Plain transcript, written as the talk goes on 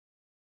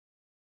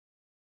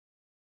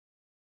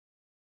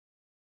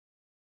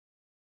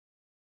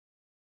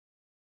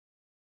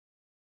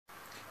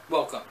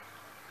Welcome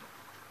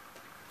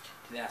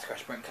to the Nascar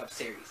Sprint Cup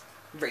Series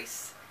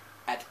race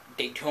at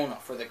Daytona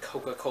for the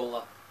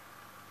Coca-Cola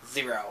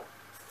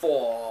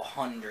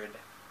 400.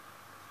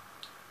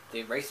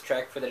 The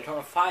racetrack for the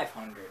Daytona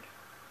 500.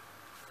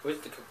 Where's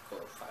the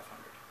Coca-Cola 500?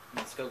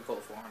 No, it's Coca-Cola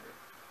 400.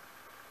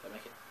 That'll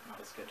make it not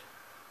as good.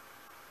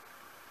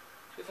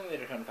 I think the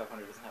Daytona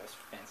 500 doesn't have a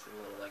fancy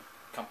little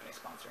company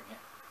sponsoring it.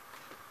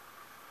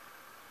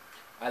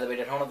 Either way,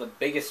 Daytona, the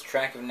biggest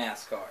track of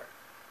NASCAR.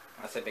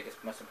 I say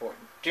biggest, most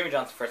important. Jimmy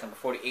Johnson first, number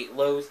 48,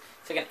 Lowe's.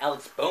 Second,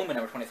 Alex Bowman,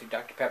 number 23,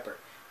 Dr. Pepper.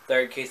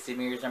 Third, Casey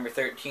Mears, number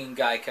 13,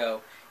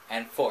 Geico.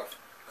 And fourth,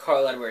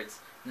 Carl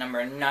Edwards,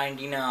 number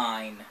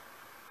 99,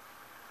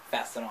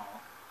 Fastenal.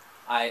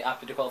 I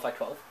opted to qualify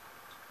 12.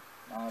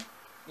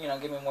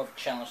 Give me more of a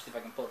challenge, see if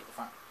I can pull it to the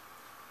front.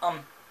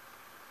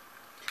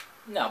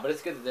 No, but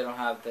it's good that they don't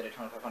have the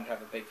Daytona 500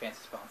 have a big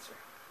fancy sponsor.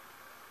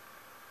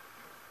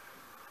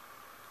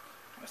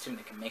 I'm assuming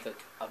they can make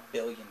like $1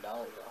 billion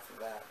off of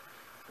that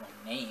one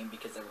name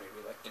because everybody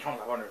would be like, Daytona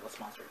 500, let's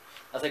sponsor it.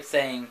 That's like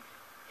saying,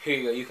 here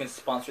you go, you can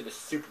sponsor the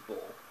Super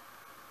Bowl.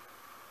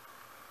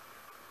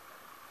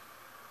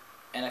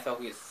 NFL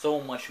gets so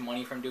much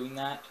money from doing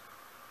that.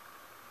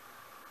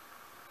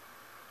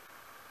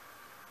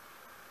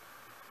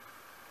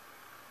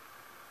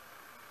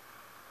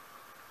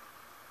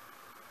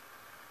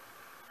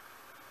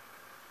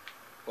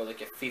 Or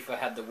like if FIFA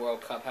had the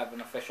World Cup have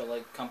an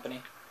official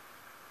company.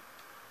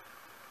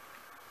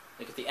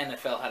 Like if the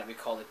NFL had to be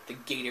called the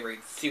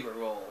Gatorade Super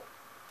Bowl.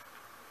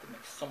 They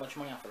make so much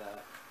money off of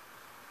that.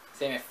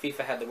 Same if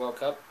FIFA had the World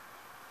Cup,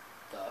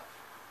 the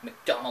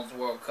McDonald's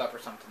World Cup or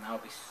something, that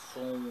would be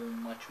so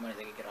much money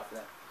they could get off of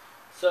that.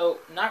 So,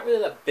 not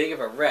really that big of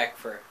a wreck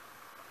for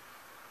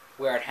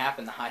where it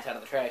happened, the high side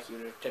of the track. You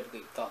would have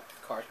typically thought the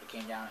cars would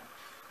have came down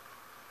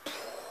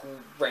and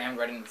rammed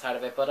right into the side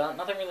of it, but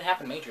nothing really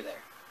happened major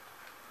there.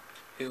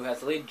 Who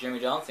has the lead? Jimmy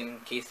Johnson,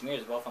 Casey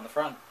Mears both on the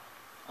front.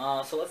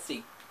 So let's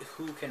see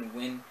who can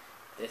win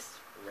this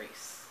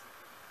race.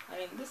 I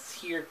mean, this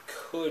here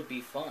could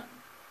be fun.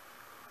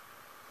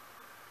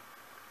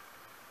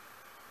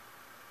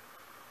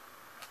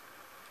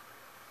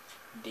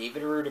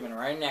 David Rudiman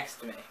right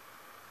next to me.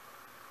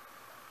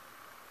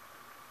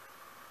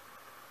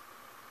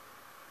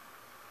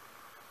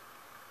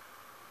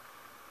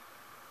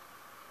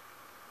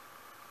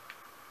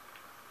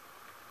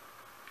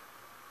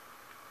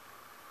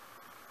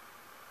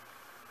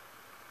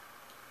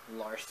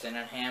 Larson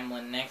and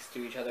Hamlin next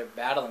to each other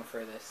battling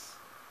for this.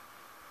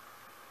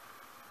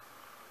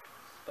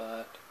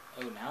 But,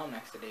 oh, now I'm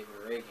next to David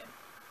Reagan.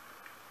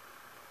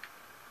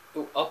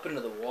 Oh, up into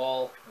the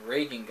wall,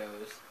 Reagan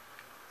goes.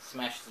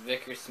 Smashes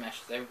Vickers,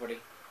 smashes everybody.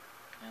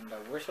 And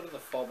we're sort of the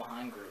fall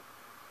behind group.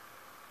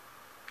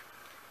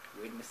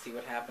 Waiting to see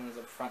what happens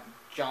up front.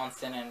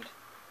 Johnson and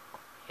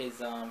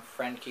his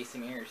friend Casey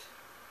Mears.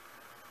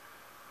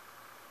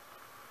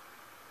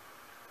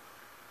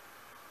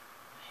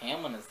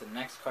 Hamlin is the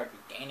next car to be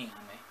gaining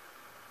on me.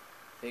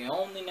 The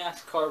only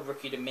NASCAR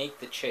rookie to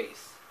make the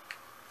chase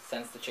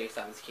since the chase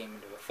obviously came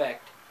into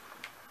effect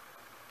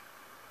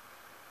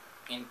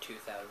in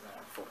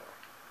 2004.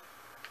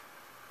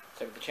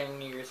 So the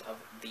 10 years of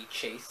the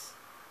chase,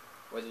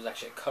 where there was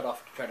actually a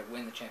cutoff to try to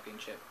win the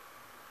championship.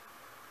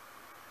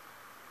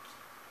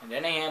 And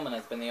Denny Hamlin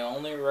has been the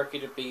only rookie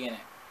to be in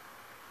it.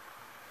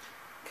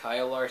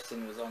 Kyle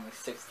Larson was only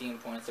 16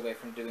 points away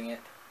from doing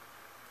it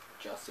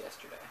just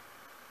yesterday.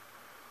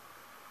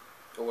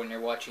 Or when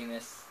you're watching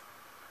this,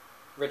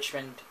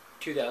 Richmond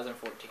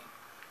 2014.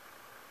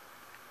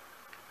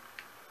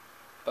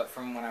 But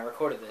from when I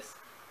recorded this,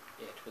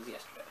 it was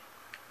yesterday.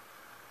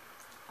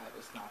 I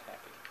was not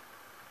happy.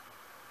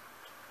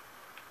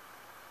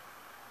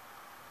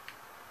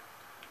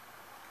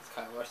 Because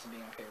Kyle Larson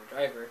being my favorite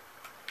driver,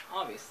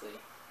 obviously,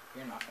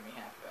 you're not going to be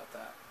happy about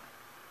that.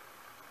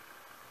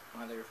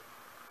 Another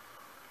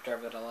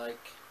driver that I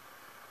like,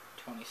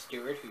 Tony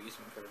Stewart, who used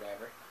to be my favorite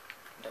driver,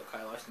 until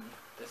Kyle Larson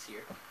this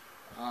year.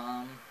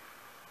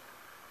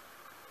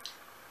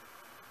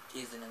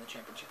 Isn't in the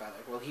championship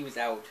either. Well, he was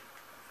out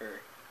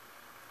for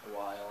a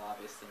while,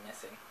 obviously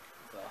missing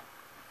the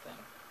thing.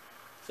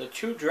 So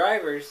two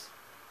drivers,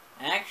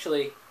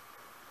 actually,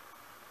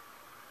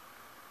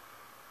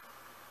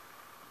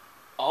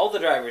 all the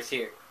drivers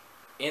here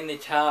in the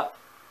top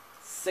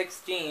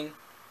 16.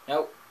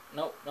 Nope,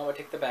 I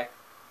take that back.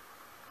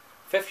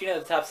 15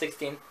 of the top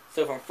 16.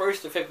 So from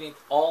 1st to 15th,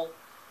 all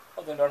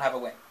of them don't have a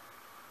win.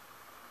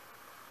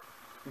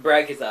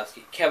 Brad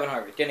Keselowski, Kevin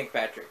Harvick, Denny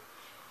Patrick,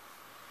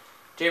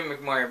 Jamie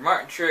McMurray,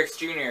 Martin Truex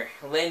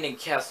Jr., Landon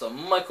Castle,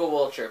 Michael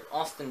Waltrip,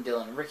 Austin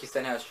Dillon, Ricky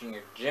Stenhouse Jr.,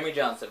 Jimmy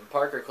Johnson,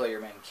 Parker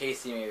Clearman,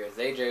 Casey Mears,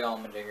 AJ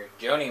Allmendinger,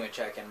 Joni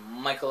Machek, and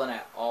Michael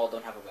Annett all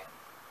don't have a win.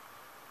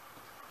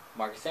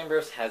 Marcus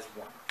Ambrose has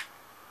one.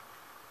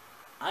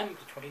 I'm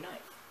the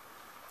 29th.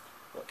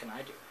 What can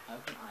I do? How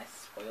can I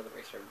spoil the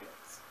race for everybody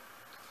else?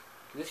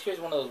 This here's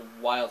one of those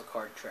wild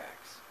card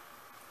tracks.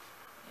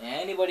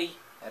 Anybody,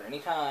 at any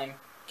time,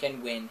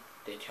 can win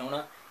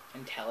Daytona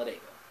and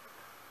Talladega.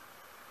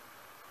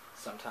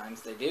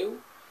 Sometimes they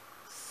do,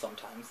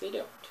 sometimes they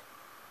don't.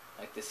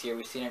 Like this year,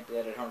 we've seen it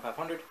at Daytona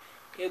 500.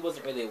 It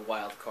wasn't really a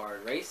wild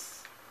card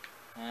race,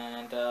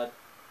 and Dale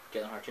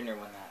Earnhardt Jr.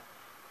 won that.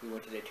 We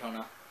went to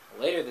Daytona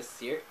later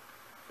this year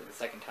for the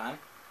second time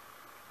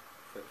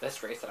for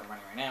this race that I'm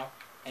running right now,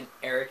 and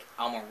Eric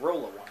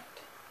Almirola won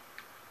it.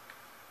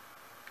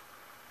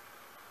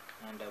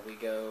 And we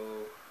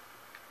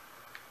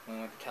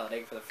went to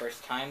Talladega for the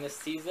first time this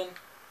season,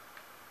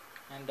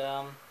 and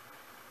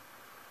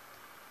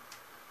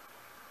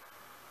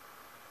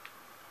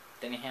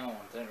Denny Hamlin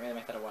won. Didn't really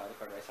make that a wild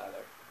card race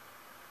either.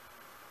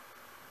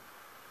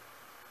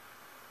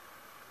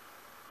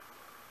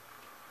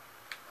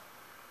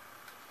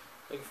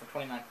 Looking from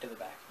 29 to the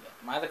back. Yeah.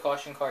 Am I the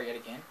caution car yet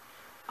again?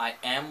 I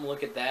am.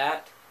 Look at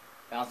that.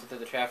 Bouncing through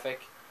the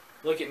traffic.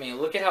 Look at me.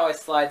 Look at how I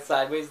slide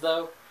sideways,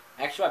 though.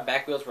 Actually, my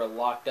back wheels were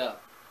locked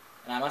up.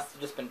 And I must have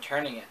just been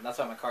turning it. And that's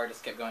why my car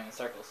just kept going in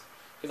circles.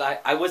 Because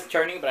I was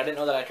turning, but I didn't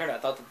know that I turned it. I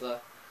thought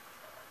that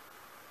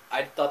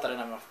I didn't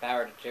have enough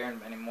power to turn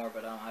anymore,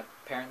 but I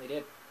apparently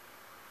did.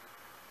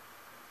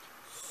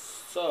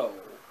 So,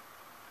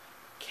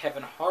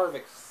 Kevin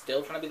Harvick's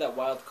still trying to be that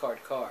wild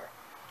card car.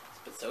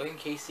 But so can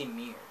Casey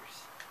Mears.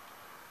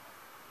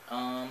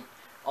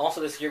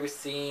 Also this year we've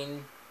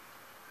seen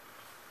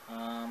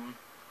Sonoma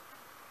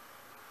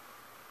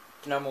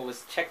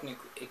was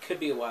technically, it could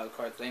be a wild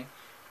card thing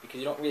because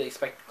you don't really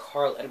expect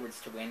Carl Edwards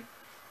to win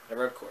at a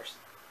road course.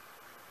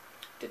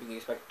 Typically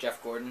expect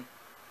Jeff Gordon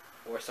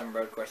or some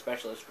road course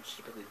specialist, which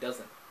typically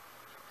doesn't.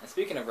 And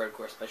speaking of road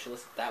course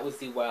specialists, that was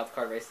the wild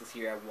card race this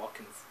year at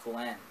Watkins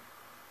Glen.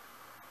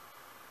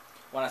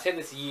 When I say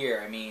this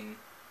year, I mean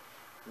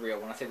real.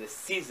 When I say this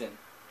season,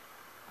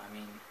 I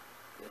mean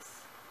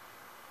this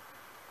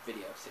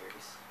video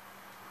series.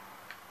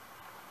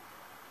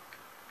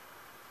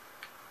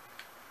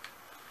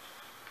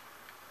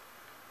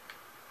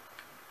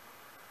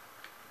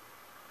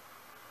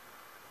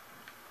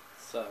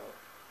 So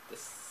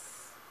this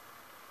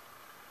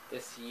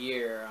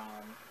year,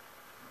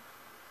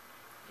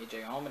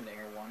 AJ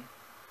Allmendinger won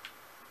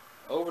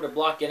over to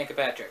block Danica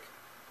Patrick.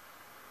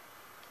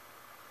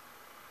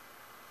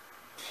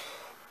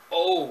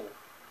 Oh,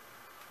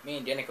 me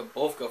and Danica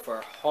both go for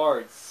a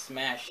hard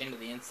smash into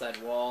the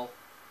inside wall.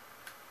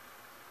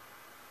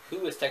 Who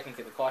was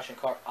technically the caution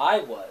car? I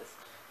was.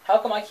 How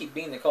come I keep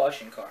being the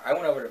caution car? I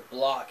went over to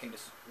block and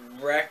just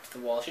wrecked the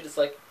wall. She just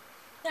like,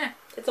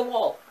 it's a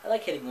wall. I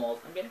like hitting walls.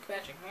 I'm Danica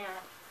Patrick.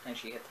 And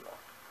she hit the wall.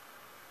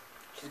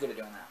 She's good at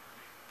doing that.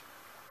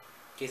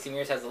 Casey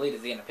Mears has the lead.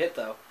 Is he in a pit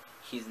though?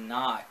 He's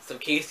not. So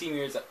Casey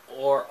Mears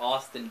or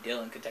Austin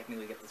Dillon could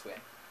technically get this win.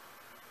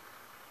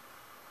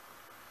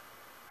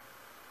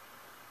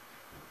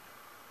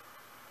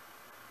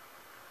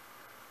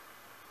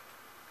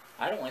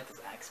 I don't like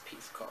this Axe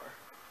Piece car.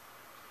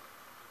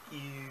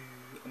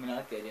 I mean, I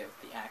like the idea of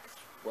the Axe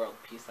World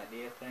Peace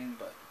idea thing,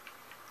 but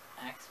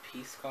Axe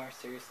Piece car,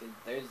 seriously?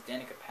 There's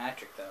Danica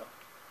Patrick, though.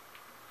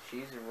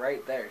 She's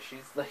right there.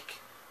 She's like,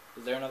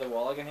 is there another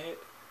wall I can hit?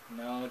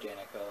 No,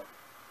 Danica.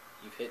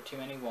 You've hit too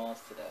many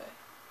walls today.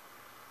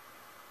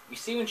 You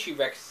see when she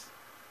wrecks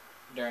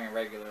during a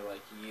regular,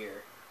 like,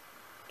 year,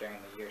 during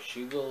the year,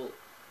 she will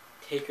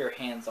take her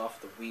hands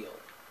off the wheel.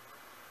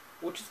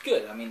 Which is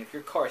good. I mean, if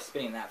your car is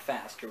spinning that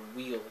fast, your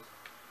wheel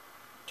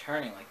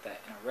turning like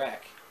that in a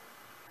wreck,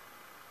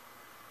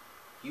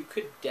 you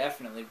could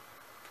definitely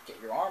get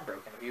your arm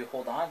broken if you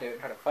hold on to it and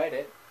try to fight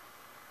it.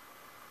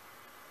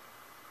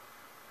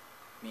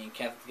 Me and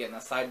Kenneth getting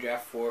a side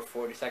draft for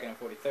 42nd and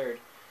 43rd.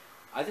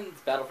 I think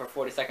this battle for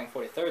 42nd and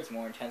 43rd is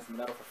more intense than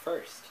the battle for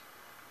 1st.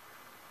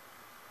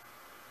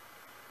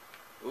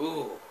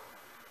 Ooh.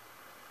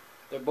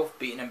 They're both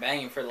beating and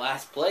banging for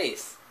last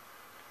place.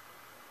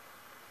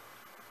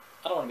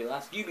 I don't want to be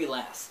last. You be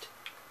last.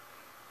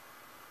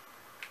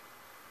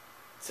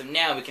 So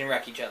now we can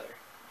wreck each other.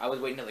 I was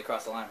waiting until they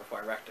crossed the line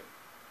before I wrecked him.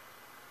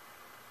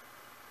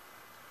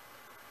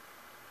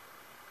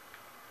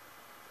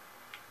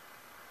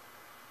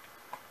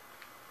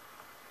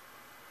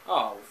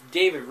 Oh, if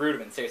David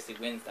Rudiman seriously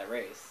wins that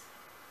race.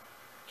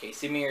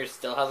 Casey Mears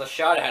still has a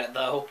shot at it,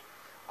 though.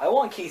 I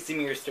want Casey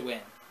Mears to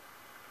win.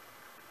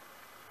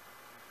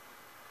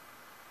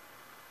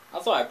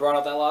 That's why I brought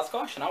out that last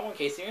caution. I want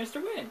Casey Mears to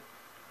win.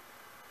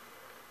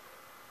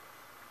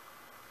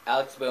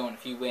 Alex Bowman,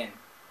 if you win,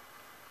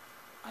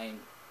 I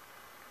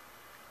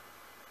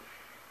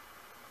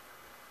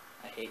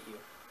hate you.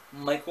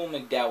 Michael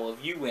McDowell,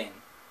 if you win.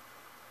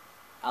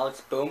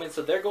 Alex Bowman,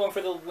 so they're going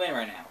for the win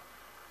right now.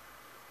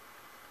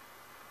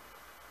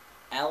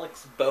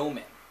 Alex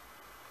Bowman.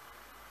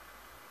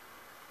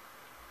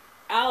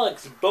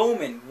 Alex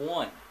Bowman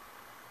won.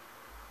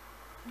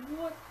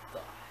 What the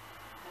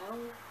hell?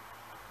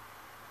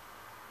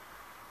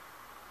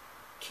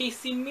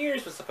 Casey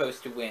Mears was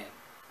supposed to win.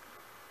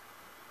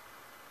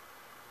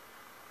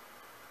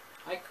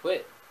 I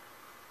quit.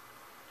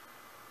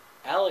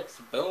 Alex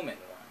Bowman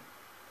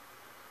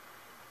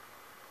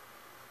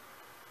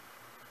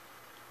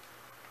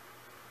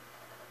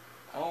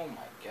won. Oh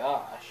my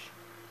gosh.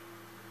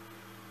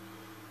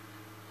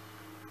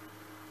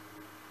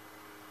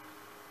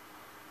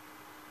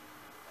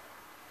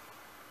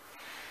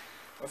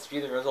 Let's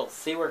view the results.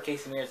 See where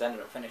Casey Mears ended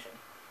up finishing.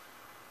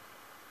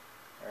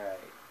 Alright.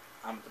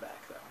 I'm at the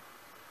back, though.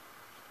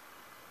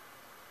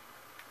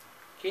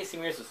 Casey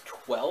Mears was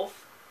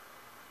 12th.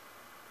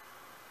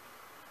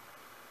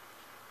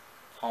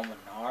 Paul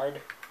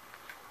Menard.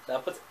 So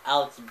that puts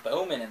Alex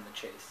Bowman in the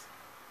chase.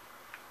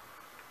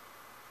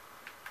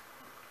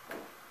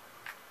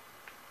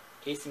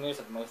 Casey Mears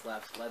had the most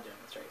laps led during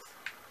this race.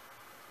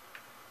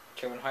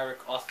 Kevin Harvick,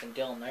 Austin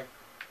Dillon, their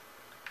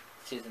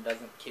season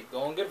doesn't keep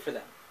going good for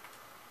them.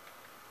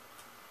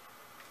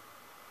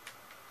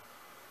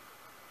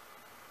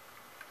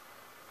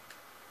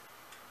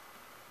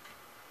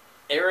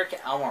 Eric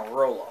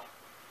Almirola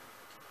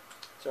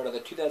started the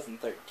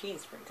 2013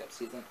 Spring Cup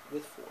season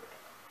with Ford.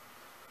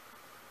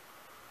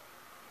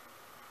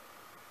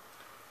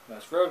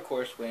 Most road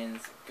course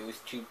wins goes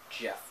to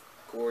Jeff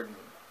Gordon.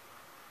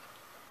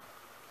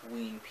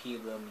 Ween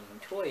Pueblo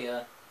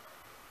Montoya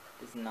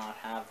does not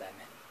have that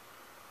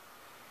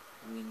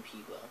many. Ween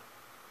Pueblo.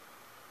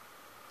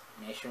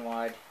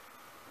 Nationwide,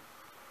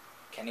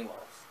 Kenny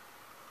Wallace.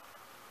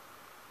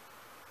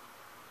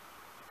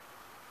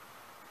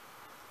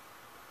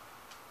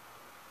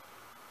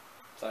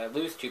 So I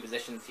lose 2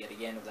 positions yet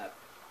again with that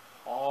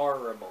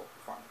horrible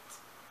performance.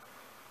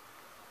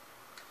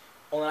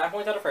 Only 9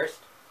 points out of first.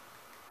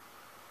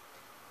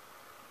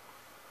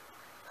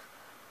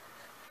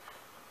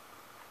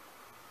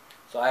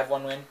 So I have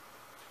 1 win.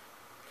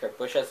 Kurt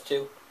Busch has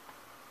 2.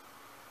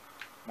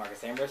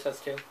 Marcus Ambrose has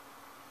 2.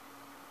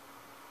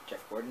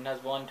 Jeff Gordon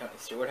has 1. Tony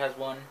Stewart has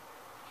 1.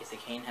 Casey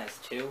Kane has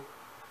 2.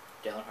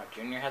 Dale Earnhardt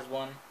Jr. has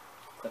 1.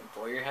 Clint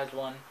Boyer has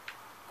 1.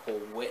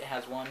 Cole Witt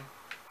has 1.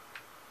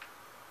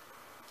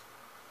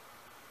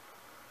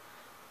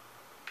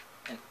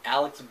 And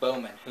Alex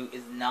Bowman, who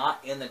is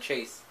not in the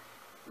chase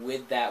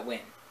with that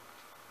win.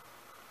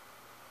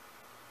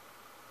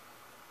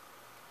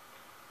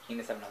 He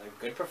needs to have another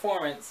good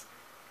performance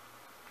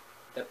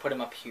that put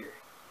him up here.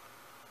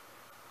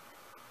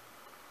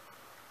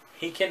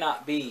 He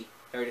cannot be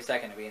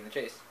 32nd to be in the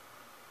chase.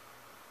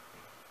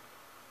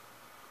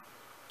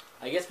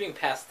 I guess being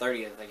past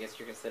 30th, I guess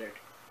you're considered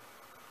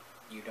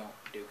you don't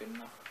do good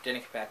enough.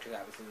 Denny Patrick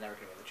obviously is never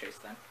going to be in the chase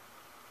then.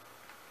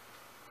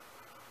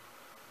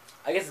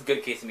 I guess it's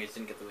good Casey Mears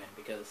didn't get the win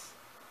because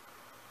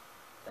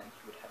then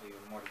he would have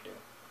even more to do.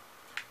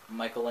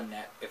 Michael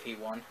Annett, if he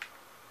won.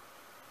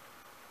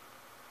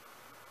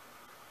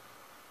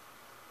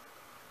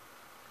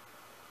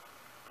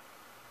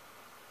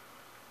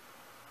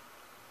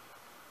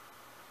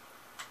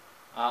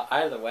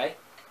 Either way,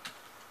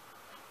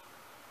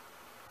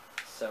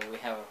 so we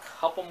have a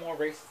couple more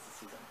races this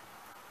season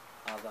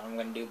that I'm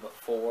going to do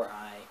before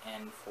I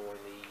end for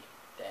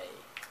the day.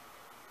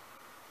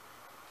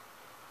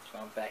 So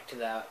going back to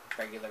that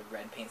regular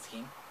red paint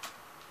scheme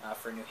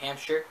for New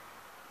Hampshire,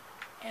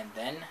 and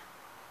then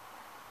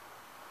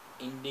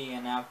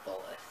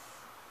Indianapolis.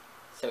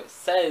 So it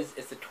says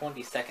it's the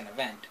 22nd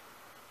event,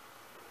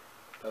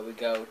 but we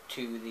go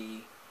to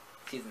the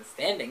season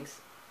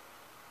standings,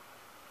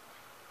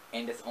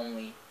 and it's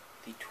only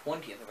the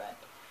 20th event.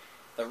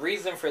 The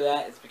reason for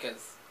that is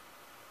because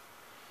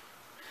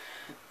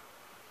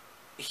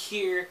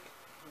here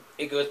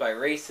it goes by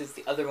races,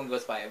 the other one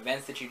goes by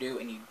events that you do,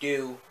 and you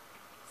do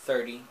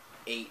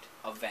 38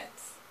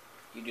 events.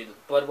 You do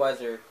the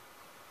Budweiser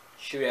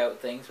shootout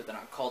things, but they're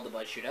not called the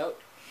Bud Shootout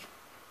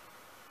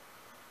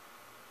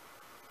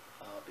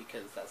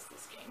because that's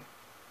this game.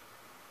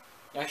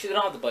 Actually, they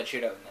don't have the Bud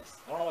Shootout in this.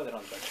 I don't know why they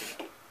don't have the Bud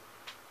Shootout.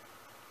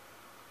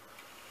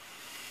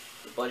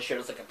 The Bud Shootout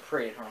is like a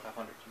parade, Daytona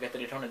 500. You got the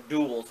Daytona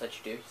duels that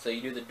you do. So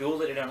you do the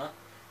duel at Daytona,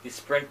 the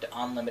Sprint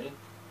Unlimited,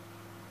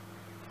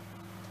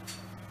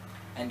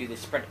 and do the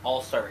Sprint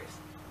All-Star race.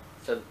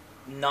 So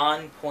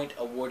non-point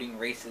awarding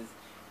races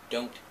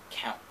don't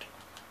count.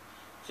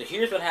 So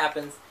here's what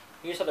happens.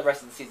 Here's how the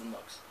rest of the season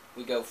looks.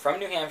 We go from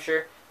New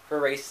Hampshire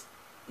for race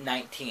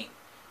 19.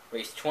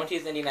 Race 20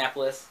 is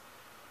Indianapolis.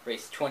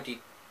 Race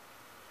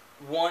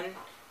 21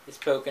 is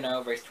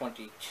Pocono. Race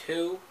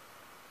 22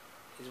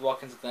 is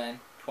Watkins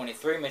Glen.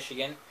 23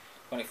 Michigan,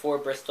 24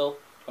 Bristol,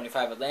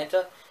 25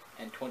 Atlanta,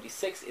 and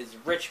 26 is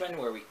Richmond,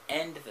 where we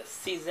end the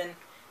season,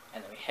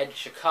 and then we head to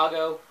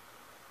Chicago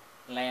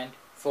land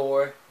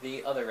for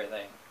the other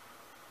thing,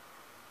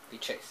 the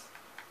chase.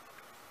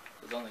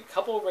 There's only a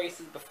couple of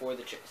races before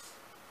the chase.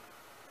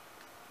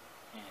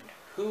 And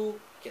who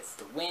gets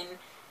the win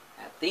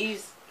at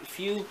these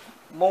few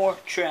more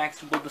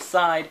tracks will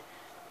decide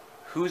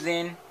who's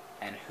in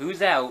and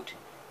who's out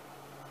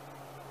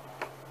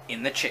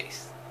in the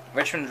chase.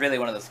 Richmond's really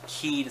one of those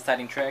key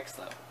deciding tracks,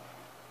 though.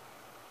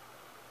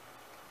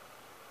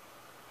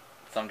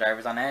 Some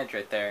drivers on edge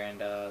right there,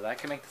 and that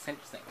can make this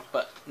interesting.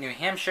 But New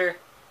Hampshire,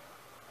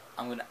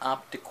 I'm going to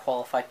opt to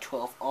qualify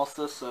 12th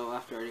also, so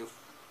after I do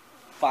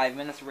 5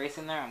 minutes of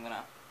racing there, I'm going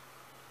to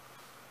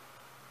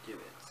do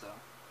it, so.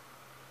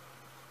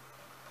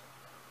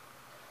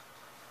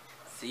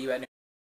 See you at New